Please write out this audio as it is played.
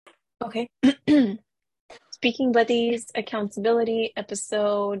Okay. Speaking Buddies Accountability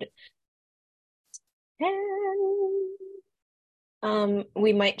episode 10.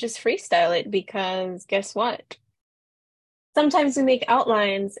 We might just freestyle it because guess what? Sometimes we make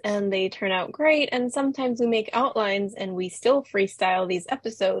outlines and they turn out great, and sometimes we make outlines and we still freestyle these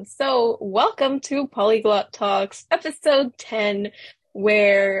episodes. So, welcome to Polyglot Talks, episode 10,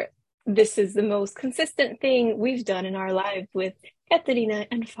 where this is the most consistent thing we've done in our lives with Katerina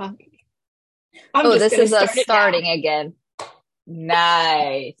and Fabi. I'm Oh, just this gonna is us start it now. starting again.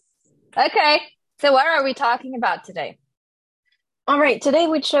 Nice. Okay. So what are we talking about today? All right, today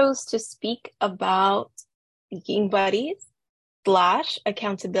we chose to speak about speaking buddies slash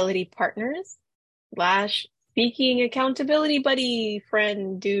accountability partners slash speaking accountability buddy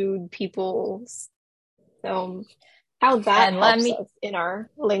friend dude people. So how that And let helps me us in our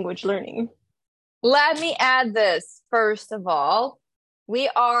language learning. let me add this first of all. We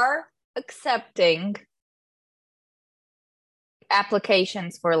are accepting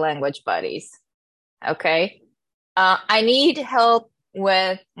applications for language buddies. Okay. I need help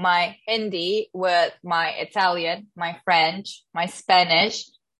with my Hindi, with my Italian, my French, my Spanish,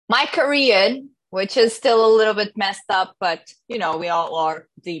 my Korean, which is still a little bit messed up, but we all are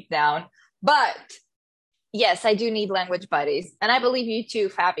deep down. But yes, I do need language buddies. And I believe you too,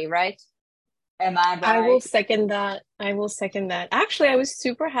 Fabi, right? Am I I will right? second that. I will second that. Actually, I was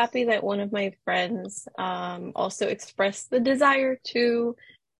super happy that one of my friends also expressed the desire to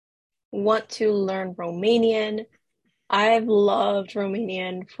want to learn Romanian. I've loved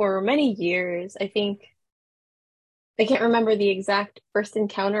Romanian for many years. I think I can't remember the exact first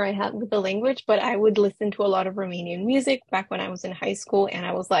encounter I had with the language, but I would listen to a lot of Romanian music back when I was in high school, and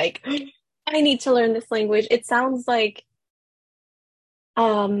I was like, I need to learn this language. It sounds like a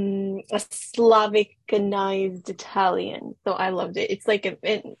Slavicanized Italian, so I loved it. It's like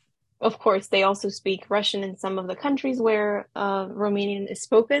of course, they also speak Russian in some of the countries where Romanian is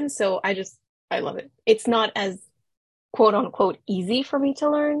spoken, so I love it. It's not as quote unquote easy for me to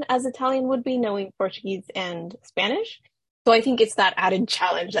learn as Italian would be, knowing Portuguese and Spanish. So I think it's that added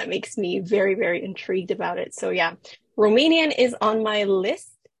challenge that makes me very, very intrigued about it. So yeah, Romanian is on my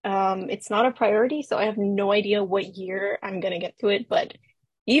list. It's not a priority, so I have no idea what year I'm gonna get to it, but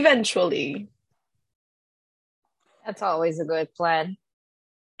eventually. That's always a good plan.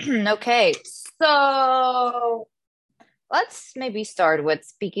 Okay, so let's maybe start with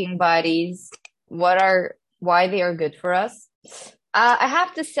speaking buddies. Why they are good for us? I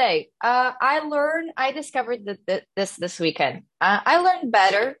have to say, I discovered this weekend. I learned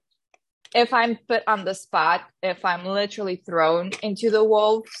better if I'm put on the spot, if I'm literally thrown into the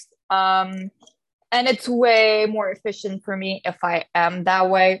wolves. And it's way more efficient for me if I am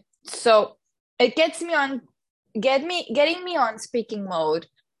that way. So it gets me on, getting me on speaking mode.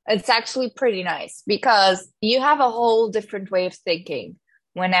 It's actually pretty nice because you have a whole different way of thinking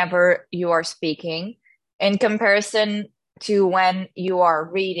whenever you are speaking in comparison to when you are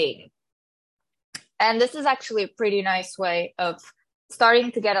reading. And this is actually a pretty nice way of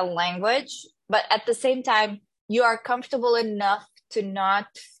starting to get a language, but at the same time, you are comfortable enough to not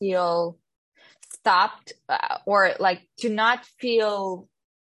feel stopped or like to not feel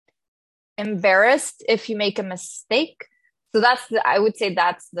embarrassed if you make a mistake. So I would say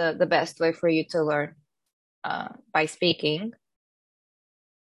that's the best way for you to learn by speaking.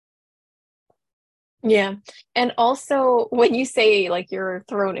 Yeah. And also when you say like you're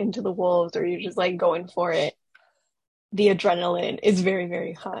thrown into the wolves or you're just like going for it, the adrenaline is very,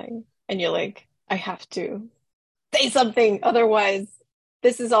 very high. And you're like, I have to say something, otherwise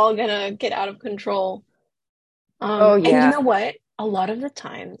this is all gonna get out of control. Oh And you yeah. know what? A lot of the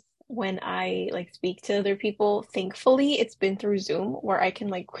times when I like speak to other people, thankfully it's been through Zoom where I can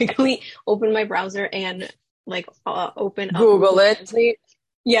like quickly open my browser and like open up Google Google it. Translate.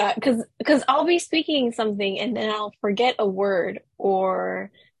 Yeah, because I'll be speaking something and then I'll forget a word or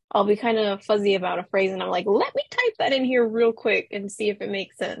I'll be kind of fuzzy about a phrase and I'm like, let me type that in here real quick and see if it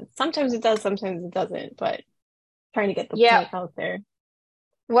makes sense. Sometimes it does, sometimes it doesn't, but trying to get the Yeah, point out there.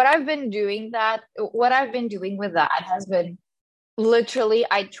 what I've been doing with that has been literally,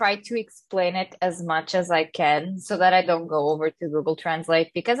 I try to explain it as much as I can so that I don't go over to Google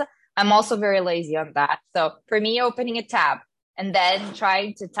Translate because I'm also very lazy on that. So for me, opening a tab and then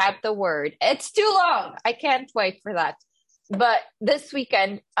trying to type the word, it's too long. I can't wait for that. But this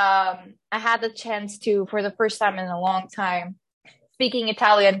weekend, I had the chance to, for the first time in a long time, speaking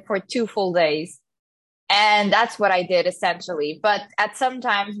Italian for 2 full days. And that's what I did essentially. But at some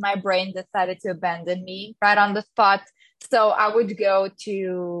times, my brain decided to abandon me right on the spot. So I would go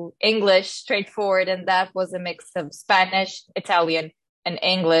to English straightforward, and that was a mix of Spanish, Italian, and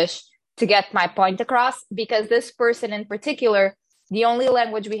English. to get my point across, because this person in particular, the only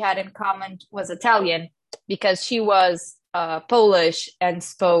language we had in common was Italian, because she was Polish and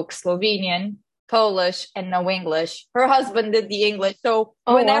spoke Slovenian, Polish, and no English. Her husband did the English. So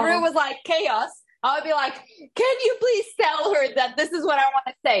Oh, whenever it wow. was like chaos, I would be like, can you please tell her that this is what I want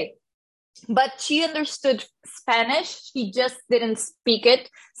to say? But she understood Spanish. She just didn't speak it.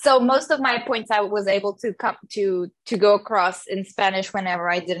 So most of my points I was able to come to go across in Spanish whenever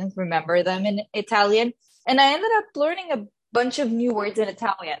I didn't remember them in Italian. And I ended up learning a bunch of new words in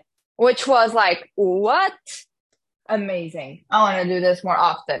Italian, which was like, what? Amazing. I want to do this more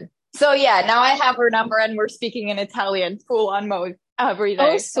often. So yeah, now I have her number and we're speaking in Italian full on mode every Oh, day.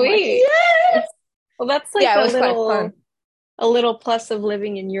 I'm like, sweet. yes. Well, that's like Yeah, it was quite fun. a little plus of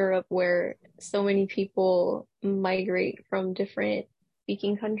living in Europe where so many people migrate from different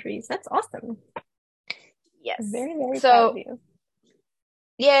speaking countries. That's awesome. I'm Yes. very, very proud of So you.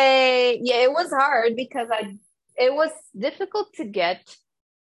 yay, yeah, it was hard because it was difficult to get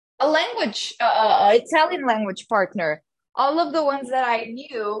a language, Italian language partner. All of the ones that I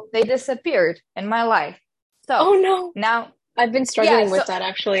knew, they disappeared in my life. So Oh no. now, I've been yeah, struggling so with that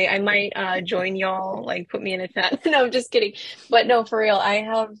actually. I might join y'all, like put me in a chat. No, I'm just kidding. But no, for real, I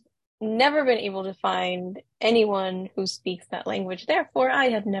have never been able to find anyone who speaks that language. Therefore, I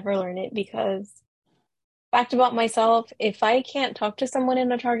have never learned it because fact about myself, if I can't talk to someone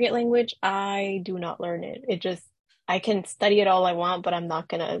in a target language, I do not learn it. It just I can study it all I want, but I'm not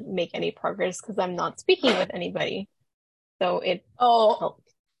gonna make any progress because I'm not speaking with anybody. So it oh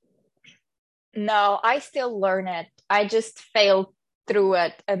helps. no, I still learn it. I just failed through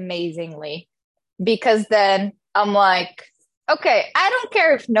it amazingly because then I'm like, okay, I don't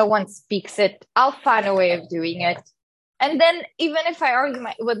care if no one speaks it. I'll find a way of doing it. And then even if I argue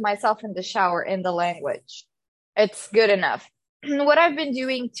with myself in the shower in the language, it's good enough. What I've been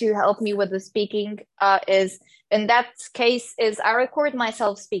doing to help me with the speaking is in that case is I record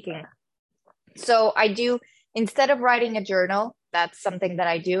myself speaking. So I do, instead of writing a journal, that's something that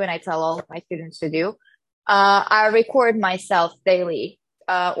I do and I tell all of my students to do. I record myself daily,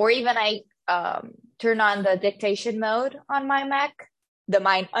 or even I turn on the dictation mode on my Mac, the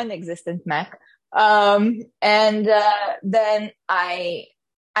mine unexistent Mac, and then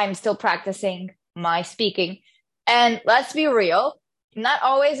I'm still practicing my speaking. And let's be real, not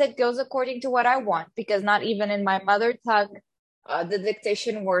always it goes according to what I want because not even in my mother tongue the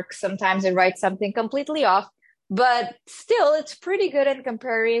dictation works. Sometimes it writes something completely off, but still, it's pretty good in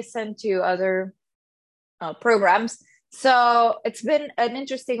comparison to other programs. So it's been an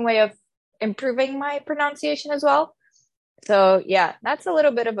interesting way of improving my pronunciation as well. So yeah, that's a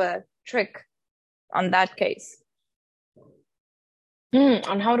little bit of a trick on that case.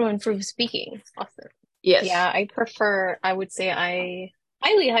 On how to improve speaking. Awesome. Yes. Yeah, I would say I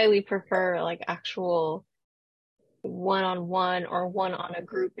highly, highly prefer like actual one-on-one or one on a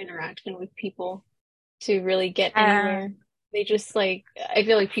group interaction with people to really get Uh, anywhere. They just like, I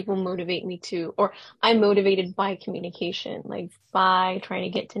feel like people motivate me to, or I'm motivated by communication, like by trying to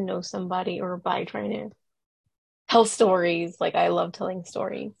get to know somebody or by trying to tell stories. Like I love telling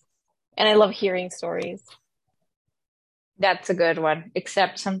stories and I love hearing stories. that's a good one,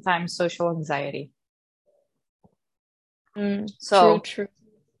 except sometimes social anxiety. True, So true.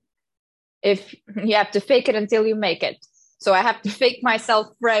 if you have to fake it until you make it. So I have to fake myself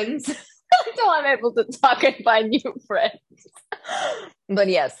friends until I'm able to talk and find new friends. But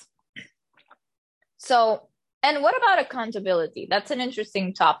yes. So, and what about accountability? That's an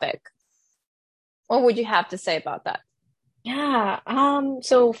interesting topic. What would you have to say about that? Yeah,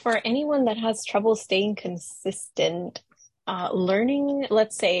 so for anyone that has trouble staying consistent, learning,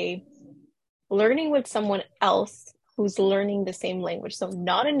 let's say, learning with someone else who's learning the same language. So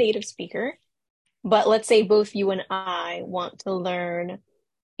not a native speaker, but let's say both you and I want to learn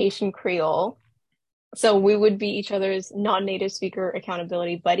Haitian Creole. So we would be each other's non-native speaker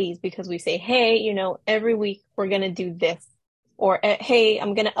accountability buddies because we say, hey, every week we're going to do this. Or, hey,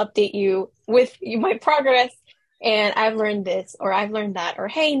 I'm going to update you with my progress and I've learned this or I've learned that. Or,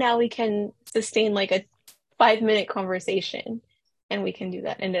 hey, now we can sustain like a 5-minute conversation and we can do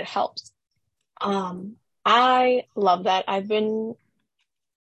that and it helps. I love that. I've been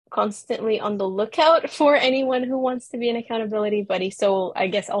constantly on the lookout for anyone who wants to be an accountability buddy. So I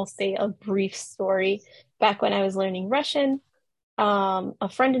guess I'll say a brief story. Back when I was learning Russian, a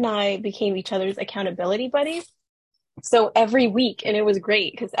friend and I became each other's accountability buddies. So every week, and it was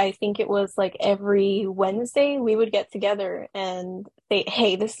great because I think it was like every Wednesday we would get together and say,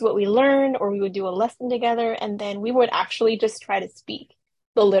 hey, this is what we learned, or we would do a lesson together, and then we would actually just try to speak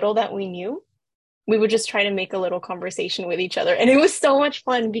the little that we knew we would just try to make a little conversation with each other. And it was so much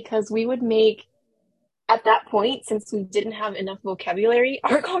fun because we would make, at that point, since we didn't have enough vocabulary,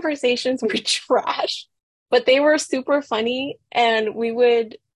 our conversations were trash, but they were super funny. And we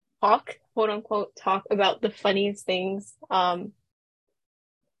would talk, quote unquote, talk about the funniest things.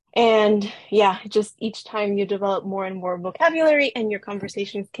 And yeah, just each time you develop more and more vocabulary and your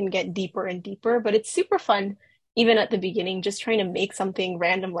conversations can get deeper and deeper. But it's super fun, even at the beginning, just trying to make something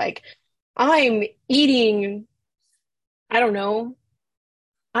random like, I'm eating, I don't know,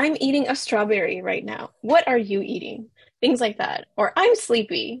 I'm eating a strawberry right now. What are you eating? Things like that. Or I'm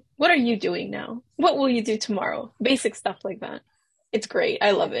sleepy. What are you doing now? What will you do tomorrow? Basic stuff like that. It's great.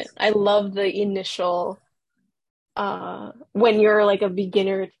 I love it. That's I love the initial when you're like a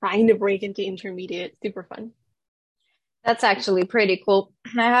beginner trying to break into intermediate. Super fun. that's actually pretty cool.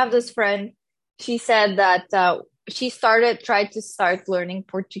 I have this friend. She said that tried to start learning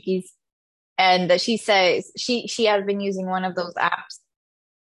Portuguese, and she says she has been using one of those apps,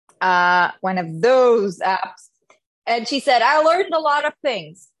 and she said I learned a lot of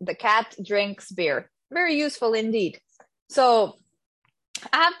things. The cat drinks beer. Very useful indeed. So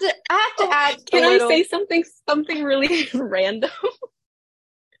I have to Oh, add a can I little. say something really random?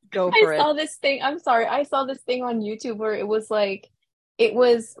 Go I for it. saw this thing. I'm sorry. I saw this thing on YouTube where it was like, it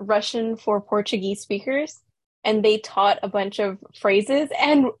was Russian for Portuguese speakers, and they taught a bunch of phrases.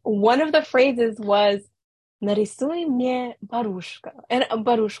 And one of the phrases was, "Нарисуй мне барушка." And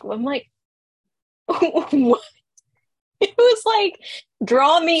barushku. I'm like, what? It was like,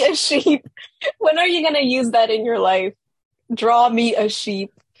 draw me a sheep. When are you gonna use that in your life? Draw me a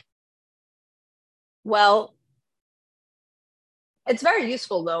sheep. Well, it's very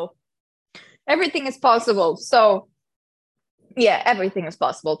useful though. Everything is possible. So yeah, everything is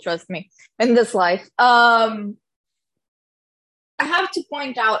possible, trust me, in this life. I have to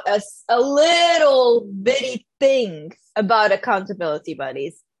point out a little bitty thing about accountability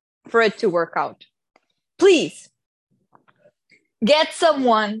buddies for it to work out. Please get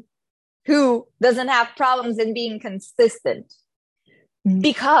someone who doesn't have problems in being consistent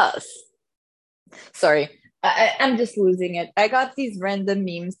because, sorry, I'm just losing it. I got these random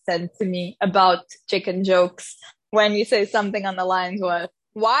memes sent to me about chicken jokes when you say something on the lines with,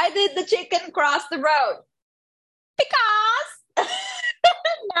 why did the chicken cross the road? Because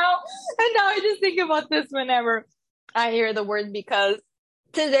now I just think about this whenever I hear the word because.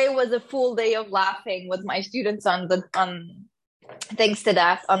 Today was a full day of laughing with my students on thanks to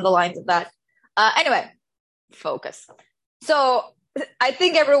that, on the lines of that. Anyway, focus. So I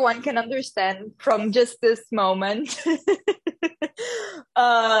think everyone can understand from just this moment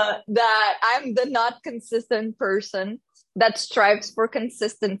that I'm the not consistent person that strives for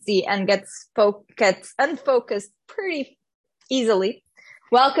consistency and gets unfocused pretty easily.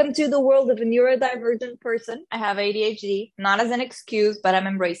 Welcome to the world of a neurodivergent person. I have ADHD, not as an excuse, but I'm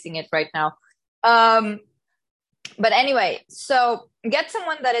embracing it right now. But anyway, so get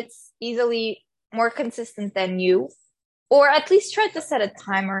someone that it's easily more consistent than you, or at least try to set a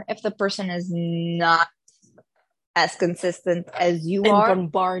timer if the person is not as consistent as you And are.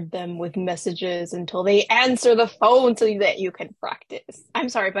 bombard them with messages until they answer the phone so that you can practice. I'm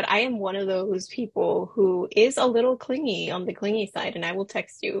sorry, but I am one of those people who is a little clingy on the clingy side, and I will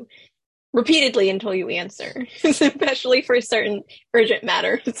text you repeatedly until you answer, especially for certain urgent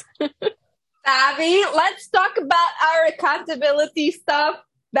matters. Abby, let's talk about our accountability stuff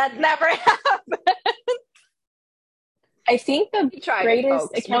that never happened. I think the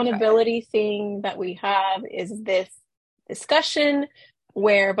greatest folks. accountability thing that we have is this discussion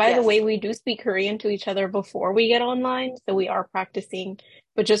where, by the way, we do speak Korean to each other before we get online, so we are practicing.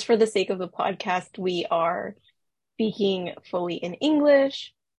 But just for the sake of the podcast, we are speaking fully in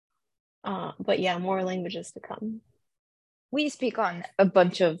English. But yeah, more languages to come. We speak on a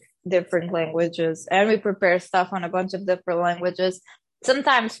bunch of different languages and we prepare stuff on a bunch of different languages.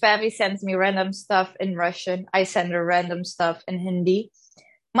 Sometimes Favi sends me random stuff in Russian. I send her random stuff in Hindi.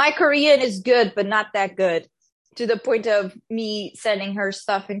 My Korean is good, but not that good. To the point of me sending her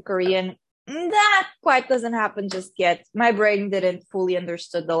stuff in Korean. That quite doesn't happen just yet. My brain didn't fully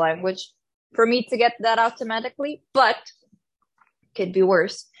understood the language for me to get that automatically, but could be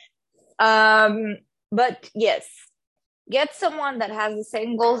worse. But yes, get someone that has the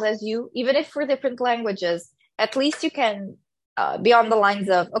same goals as you, even if for different languages. At least you can be on the lines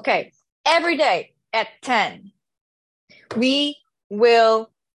of, okay, every day at 10, we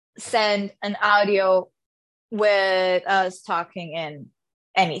will send an audio with us talking in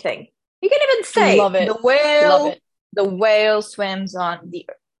anything. You can even say Love it. The whale swims on the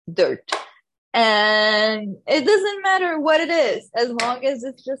dirt. And it doesn't matter what it is, as long as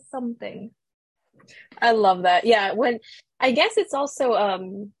it's just something. I love that. Yeah, when I guess it's also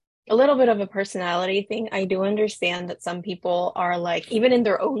a little bit of a personality thing. I do understand that some people are like, even in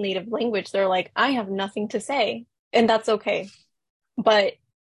their own native language, they're like, I have nothing to say, and that's okay. But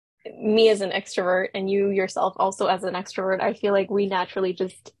me as an extrovert and you yourself also as an extrovert, I feel like we naturally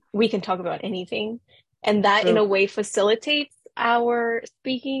just we can talk about anything. And that in True. a way facilitates our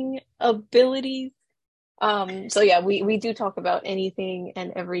speaking abilities. So yeah, we do talk about anything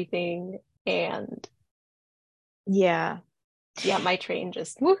and everything. And Yeah. yeah, my train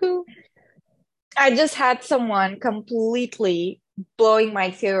just woohoo. I just had someone completely blowing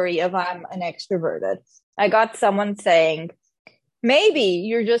my theory of I'm an extroverted. I got someone saying, maybe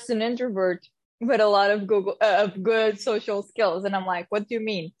you're just an introvert with a lot of good social skills. And I'm like, what do you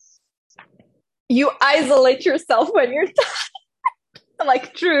mean? You isolate yourself when you're I'm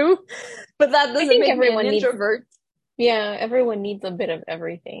like, true, but that I doesn't think make me an everyone needs, introvert. yeah, everyone needs a bit of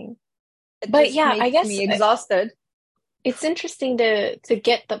everything. It But just yeah, I makes guess me exhausted. it's interesting to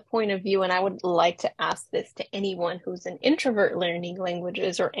get the point of view, and I would like to ask this to anyone who's an introvert learning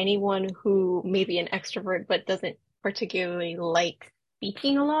languages or anyone who may be an extrovert but doesn't particularly like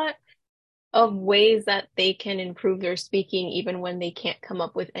speaking a lot, of ways that they can improve their speaking even when they can't come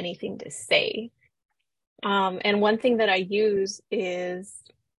up with anything to say. And one thing that I use is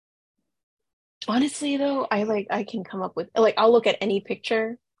honestly though, I can come up with like I'll look at any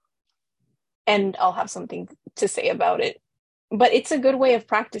picture and I'll have something to say about it. But it's a good way of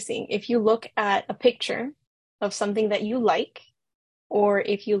practicing. If you look at a picture of something that you like, or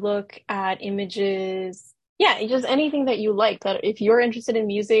if you look at images, yeah, just anything that you like, that if you're interested in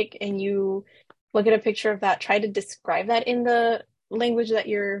music and you look at a picture of that, try to describe that in the language that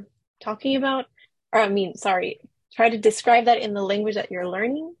you're talking about. Or, I mean, sorry, try to describe that in the language that you're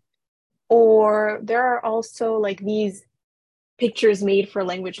learning. Or there are also like these pictures made for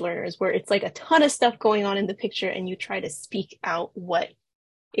language learners where it's like a ton of stuff going on in the picture and you try to speak out what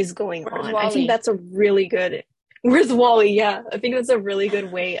is going Where's on. I think Wally? that's a really good Where's Wally? Yeah, I think that's a really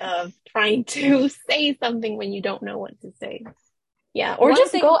good way of trying to say something when you don't know what to say. Yeah, or One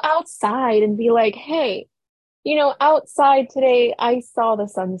just thing, go outside and be like, "Hey, outside today I saw the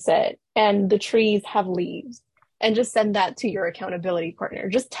sunset and the trees have leaves." And just send that to your accountability partner.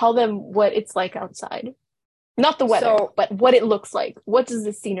 Just tell them what it's like outside. Not the weather, so but what it looks like. What does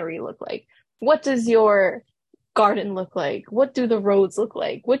the scenery look like? What does your garden look like? What do the roads look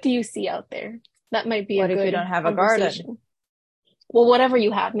like? What do you see out there? That might be a what if you good don't have a garden? conversation. Well, whatever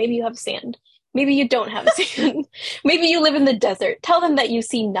you have, maybe you have sand. Maybe you don't have sand. Maybe you live in the desert. Tell them that you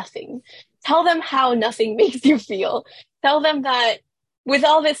see nothing. Tell them how nothing makes you feel. Tell them that with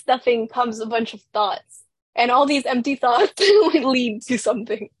all this nothing comes a bunch of thoughts, and all these empty thoughts lead to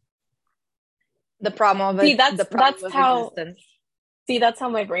something. See, The that's problem of how existence. See, that's how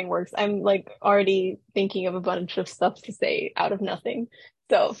my brain works. I'm like already thinking of a bunch of stuff to say out of nothing.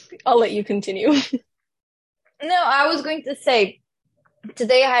 So I'll let you continue. No, I was going to say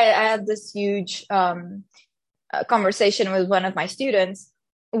today I had this huge conversation with one of my students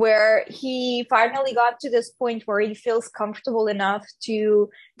where he finally got to this point where he feels comfortable enough to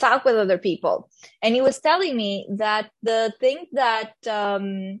talk with other people. And he was telling me that the thing that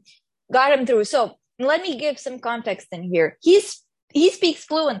got him through. So let me give some context in here. He speaks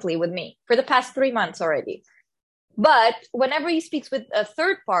fluently with me for the past 3 months already. But whenever he speaks with a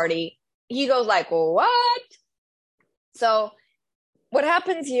third party, he goes like, "What?" So what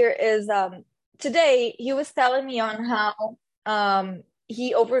happens here is today he was telling me on how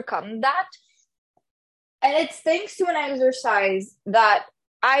he overcome that, and it's thanks to an exercise that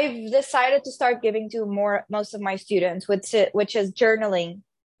I've decided to start giving to most of my students, which is journaling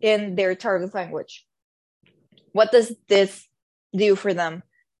in their target language. What does this do for them?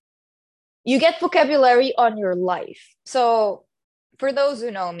 You get vocabulary on your life. So for those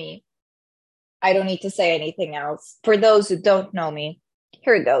who know me, I don't need to say anything else. For those who don't know me,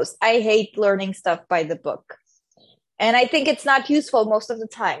 here it goes. I hate learning stuff by the book. And I think it's not useful most of the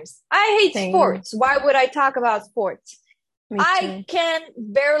times. I hate Same. sports. Why would I talk about sports? Me I too. can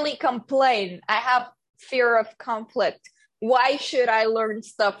barely complain. I have fear of conflict. Why should I learn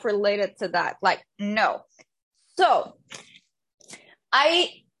stuff related to that? Like, no. So I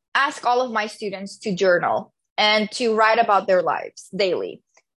ask all of my students to journal and to write about their lives daily.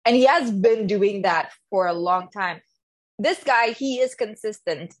 And he has been doing that for a long time. This guy, he is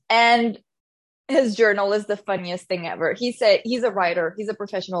consistent. And his journal is the funniest thing ever. He said he's a writer, he's a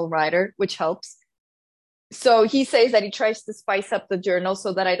professional writer, which helps. So he says that he tries to spice up the journal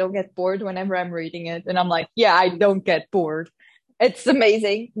so that I don't get bored whenever I'm reading it. And I'm like, yeah, I don't get bored. It's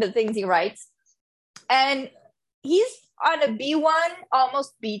amazing the things he writes. And he's on a B1,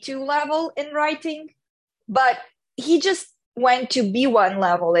 almost B2 level in writing, but he just went to B1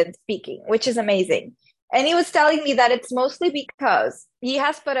 level in speaking, which is amazing. And he was telling me that it's mostly because he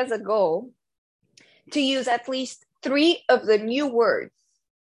has put as a goal to use at least 3 of the new words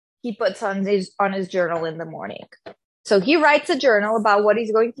he puts on his journal in the morning. So he writes a journal about what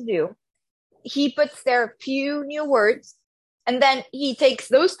he's going to do. He puts there a few new words, and then he takes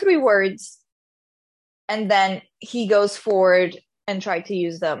those 3 words and then he goes forward and try to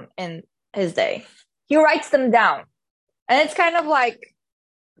use them in his day. He writes them down. And it's kind of like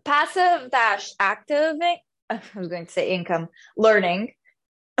passive dash active, I was going to say income, learning.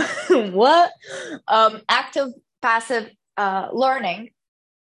 What? Active, passive learning.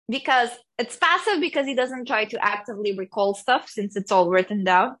 Because it's passive because he doesn't try to actively recall stuff since it's all written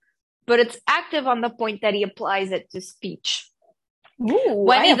down. But it's active on the point that he applies it to speech. Ooh,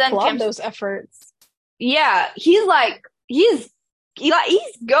 When I he then applaud those efforts. yeah, he's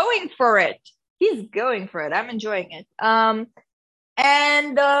going for it. He's going for it. I'm enjoying it.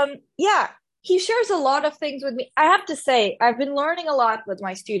 Yeah, he shares a lot of things with me. I have to say, I've been learning a lot with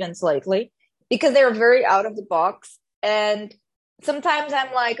my students lately because they're very out of the box. And sometimes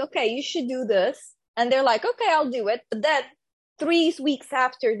I'm like, okay, you should do this. And they're like, okay, I'll do it. But then 3 weeks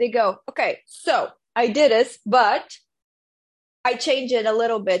after they go, okay, so I did this, but I change it a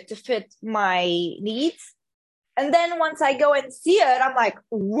little bit to fit my needs. And then once I go and see it, I'm like,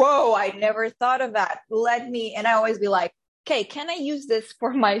 whoa, I never thought of that. And I always be like, okay, can I use this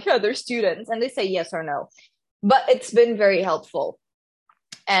for my other students? And they say yes or no. But it's been very helpful.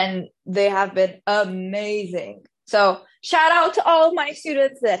 And they have been amazing. So shout out to all of my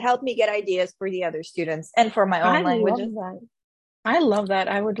students that helped me get ideas for the other students and for my own languages. I love that.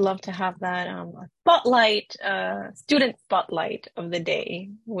 I would love to have that spotlight, student spotlight of the day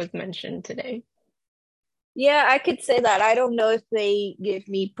was mentioned today. Yeah, I could say that. I don't know if they give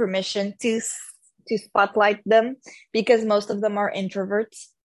me permission to spotlight them because most of them are introverts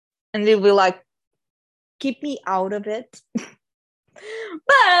and they'll be like, keep me out of it.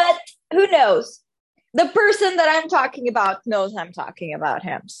 But who knows? The person that I'm talking about knows I'm talking about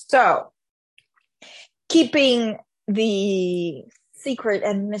him. So keeping the secret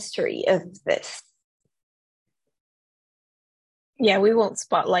and mystery of this. Yeah, we won't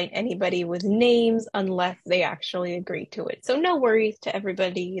spotlight anybody with names unless they actually agree to it. So no worries to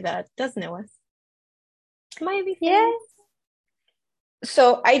everybody that does know us. Yes.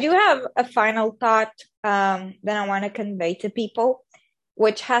 So I do have a final thought that I want to convey to people,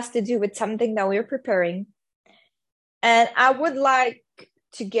 which has to do with something that we're preparing. And I would like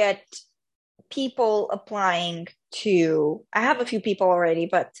to get people applying to, I have a few people already,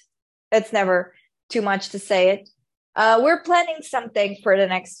 but it's never too much to say it. We're planning something for the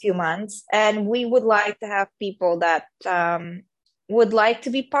next few months, and we would like to have people that would like to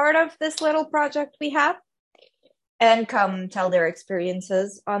be part of this little project we have and come tell their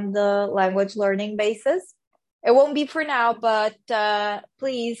experiences on the language learning basis. It won't be for now, but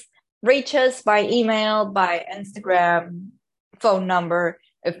please reach us by email, by Instagram, phone number.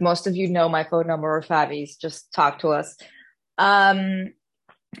 If most of you know my phone number or Fabi's, just talk to us.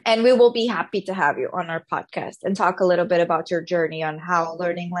 And we will be happy to have you on our podcast and talk a little bit about your journey on how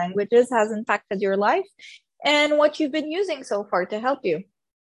learning languages has impacted your life and what you've been using so far to help you.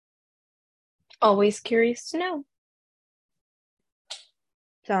 Always curious to know.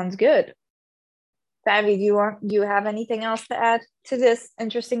 Sounds good. Fabi, do you have anything else to add to this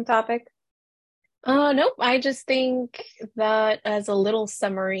interesting topic? Nope. I just think that as a little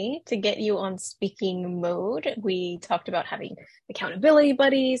summary to get you on speaking mode, we talked about having accountability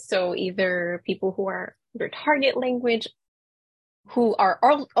buddies. So either people who are your target language, who are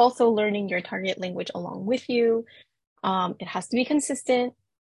also learning your target language along with you. It has to be consistent.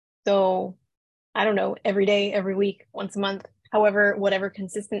 So I don't know, every day, every week, once a month, however, whatever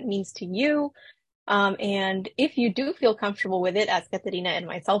consistent means to you. And if you do feel comfortable with it, as Katerina and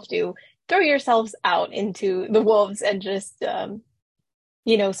myself do, throw yourselves out into the wolves and just,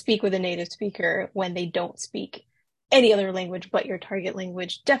 speak with a native speaker when they don't speak any other language but your target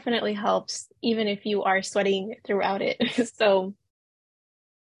language. Definitely helps, even if you are sweating throughout it. So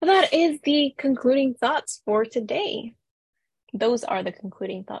that is the concluding thoughts for today. Those are the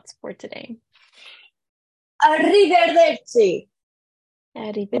concluding thoughts for today. Arrivederci.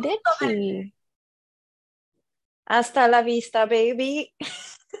 Arrivederci. Hasta la vista, baby.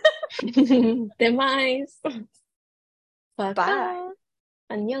 Demais. Bye.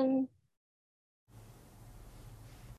 안녕.